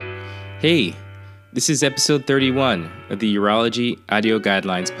Hey, this is episode 31 of the Urology Audio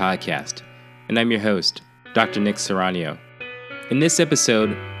Guidelines podcast, and I'm your host, Dr. Nick Serranio. In this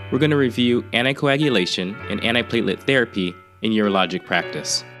episode, we're going to review anticoagulation and antiplatelet therapy in urologic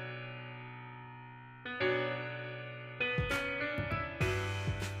practice.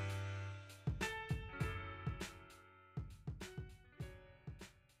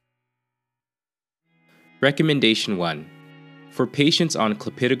 Recommendation 1. For patients on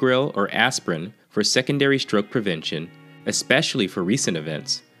clopidogrel or aspirin for secondary stroke prevention, especially for recent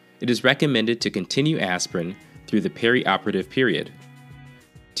events, it is recommended to continue aspirin through the perioperative period.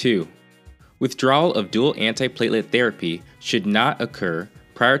 2. Withdrawal of dual antiplatelet therapy should not occur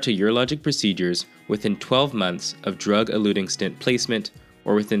prior to urologic procedures within 12 months of drug-eluting stent placement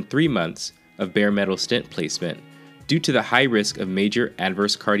or within 3 months of bare metal stent placement due to the high risk of major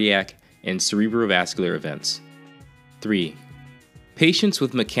adverse cardiac and cerebrovascular events. 3. Patients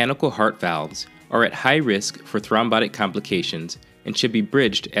with mechanical heart valves are at high risk for thrombotic complications and should be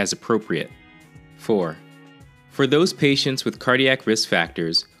bridged as appropriate. 4. For those patients with cardiac risk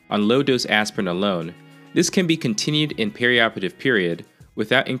factors on low-dose aspirin alone, this can be continued in perioperative period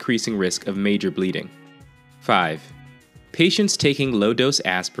without increasing risk of major bleeding. 5. Patients taking low-dose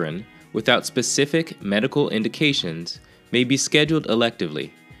aspirin without specific medical indications may be scheduled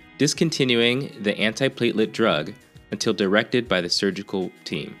electively, discontinuing the antiplatelet drug until directed by the surgical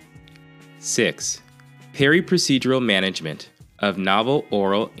team. 6. Periprocedural management of novel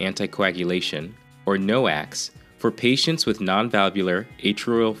oral anticoagulation, or NOACs, for patients with non-valvular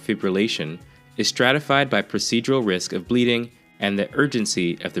atrial fibrillation is stratified by procedural risk of bleeding and the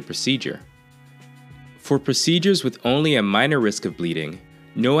urgency of the procedure. For procedures with only a minor risk of bleeding,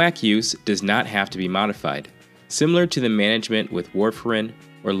 NOAC use does not have to be modified, similar to the management with warfarin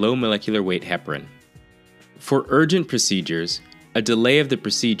or low molecular weight heparin. For urgent procedures, a delay of the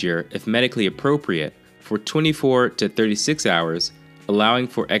procedure, if medically appropriate, for 24 to 36 hours, allowing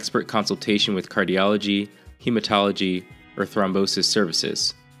for expert consultation with cardiology, hematology, or thrombosis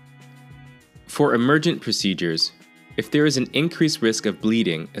services. For emergent procedures, if there is an increased risk of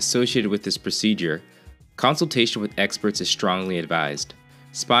bleeding associated with this procedure, consultation with experts is strongly advised.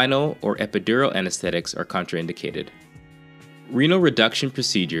 Spinal or epidural anesthetics are contraindicated. Renal reduction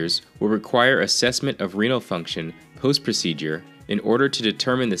procedures will require assessment of renal function post-procedure in order to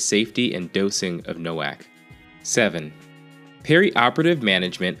determine the safety and dosing of NOAC. 7. Perioperative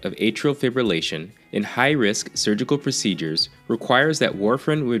management of atrial fibrillation in high-risk surgical procedures requires that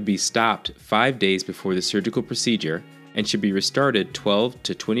warfarin would be stopped 5 days before the surgical procedure and should be restarted 12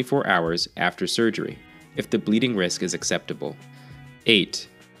 to 24 hours after surgery, if the bleeding risk is acceptable. 8.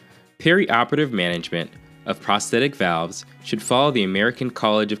 Perioperative management of prosthetic valves should follow the American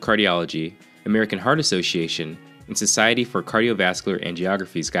College of Cardiology, American Heart Association, and Society for Cardiovascular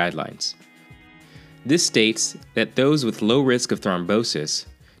Angiography's guidelines. This states that those with low risk of thrombosis,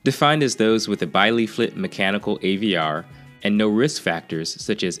 defined as those with a bileaflet mechanical AVR and no risk factors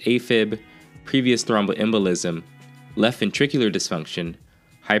such as AFib, previous thromboembolism, left ventricular dysfunction,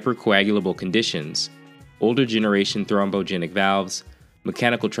 hypercoagulable conditions, older generation thrombogenic valves,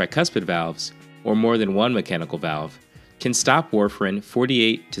 mechanical tricuspid valves, or more than one mechanical valve, can stop warfarin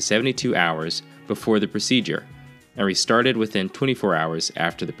 48 to 72 hours before the procedure and restarted within 24 hours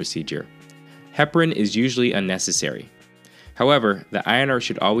after the procedure. Heparin is usually unnecessary. However, the INR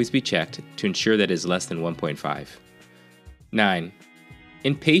should always be checked to ensure that it is less than 1.5. 9.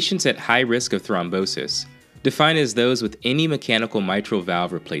 In patients at high risk of thrombosis, defined as those with any mechanical mitral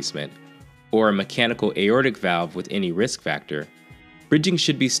valve replacement or a mechanical aortic valve with any risk factor, bridging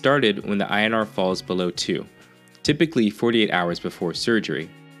should be started when the INR falls below 2, typically 48 hours before surgery,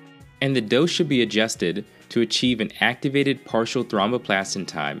 and the dose should be adjusted to achieve an activated partial thromboplastin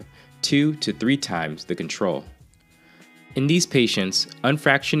time 2 to 3 times the control. In these patients,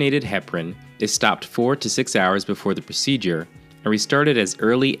 unfractionated heparin is stopped 4 to 6 hours before the procedure and restarted as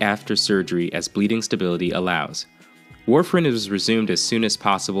early after surgery as bleeding stability allows. Warfarin is resumed as soon as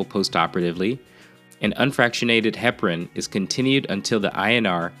possible postoperatively, and unfractionated heparin is continued until the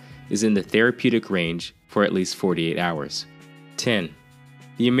INR is in the therapeutic range for at least 48 hours. 10.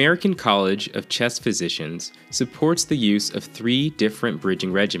 The American College of Chest Physicians supports the use of 3 different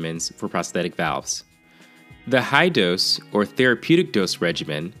bridging regimens for prosthetic valves. The high-dose or therapeutic dose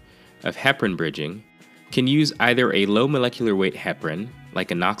regimen of heparin bridging can use either a low molecular weight heparin, like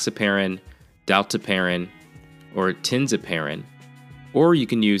enoxaparin, dalteparin, or tinzaparin, or you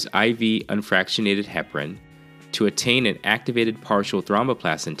can use IV unfractionated heparin to attain an activated partial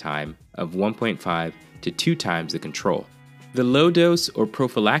thromboplastin time of 1.5 to 2 times the control. The low-dose or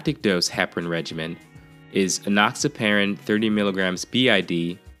prophylactic dose heparin regimen is enoxaparin 30 mg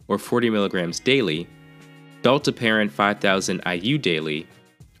BID or 40 mg daily, dalteparin 5000 IU daily,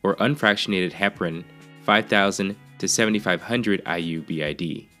 or unfractionated heparin 5000 to 7500 IU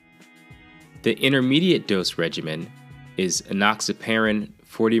BID. The intermediate dose regimen is enoxaparin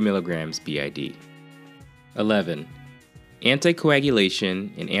 40 mg BID. 11.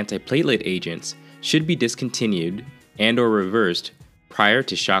 Anticoagulation and antiplatelet agents should be discontinued and/or reversed prior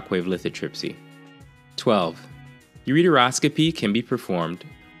to shockwave lithotripsy. 12. Ureteroscopy can be performed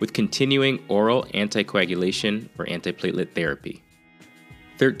with continuing oral anticoagulation or antiplatelet therapy.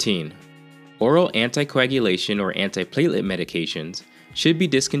 13. Oral anticoagulation or antiplatelet medications should be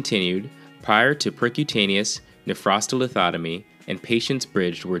discontinued prior to percutaneous nephrostolithotomy and patients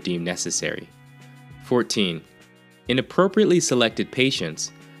bridged where deemed necessary. 14. In appropriately selected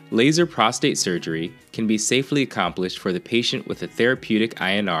patients, laser prostate surgery can be safely accomplished for the patient with a therapeutic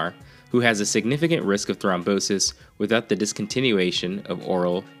INR who has a significant risk of thrombosis without the discontinuation of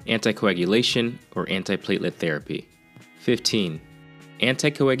oral anticoagulation or antiplatelet therapy. 15.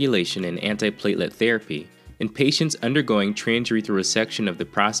 Anticoagulation and antiplatelet therapy in patients undergoing transurethral resection of the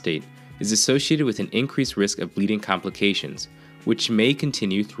prostate is associated with an increased risk of bleeding complications, which may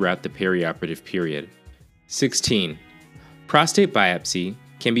continue throughout the perioperative period. 16. Prostate biopsy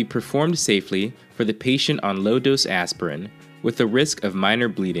can be performed safely for the patient on low-dose aspirin with a risk of minor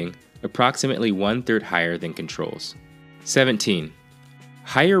bleeding approximately 1/3 higher than controls. 17.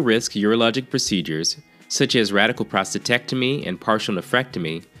 Higher risk urologic procedures, such as radical prostatectomy and partial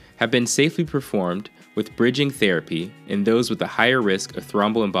nephrectomy, have been safely performed with bridging therapy in those with a higher risk of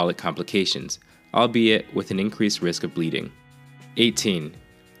thromboembolic complications, albeit with an increased risk of bleeding. 18.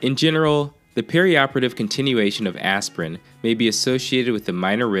 In general, the perioperative continuation of aspirin may be associated with a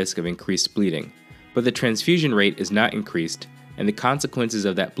minor risk of increased bleeding, but the transfusion rate is not increased, and the consequences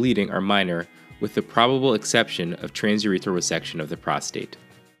of that bleeding are minor, with the probable exception of transurethral resection of the prostate.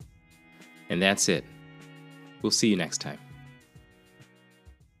 And that's it. We'll see you next time.